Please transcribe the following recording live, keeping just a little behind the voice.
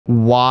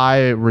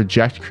why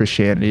reject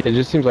Christianity? It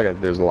just seems like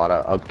there's a lot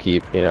of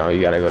upkeep. You know,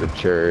 you got to go to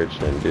church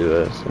and do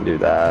this and do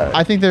that.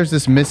 I think there's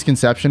this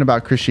misconception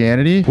about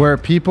Christianity where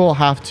people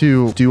have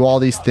to do all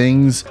these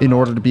things in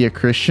order to be a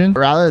Christian.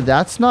 Rather,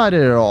 that's not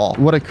it at all.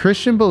 What a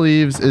Christian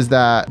believes is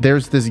that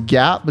there's this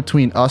gap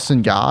between us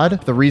and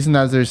God. The reason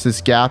that there's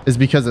this gap is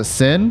because of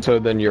sin. So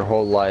then your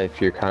whole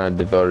life, you're kind of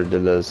devoted to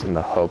this in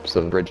the hopes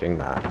of bridging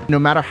that. No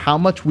matter how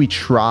much we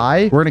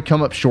try, we're going to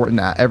come up short in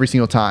that every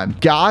single time.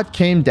 God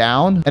came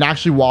down and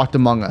actually walked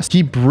among us.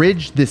 He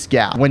bridged this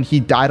gap when he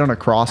died on a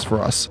cross for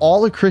us.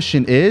 All a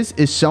Christian is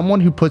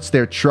someone who puts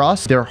their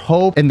trust, their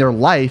hope, and their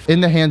life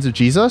in the hands of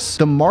Jesus.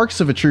 The marks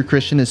of a true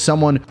Christian is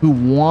someone who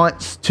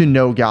wants to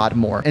know God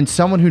more. And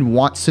someone who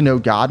wants to know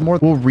God more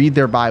will read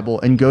their Bible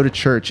and go to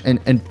church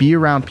and be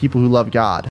around people who love God.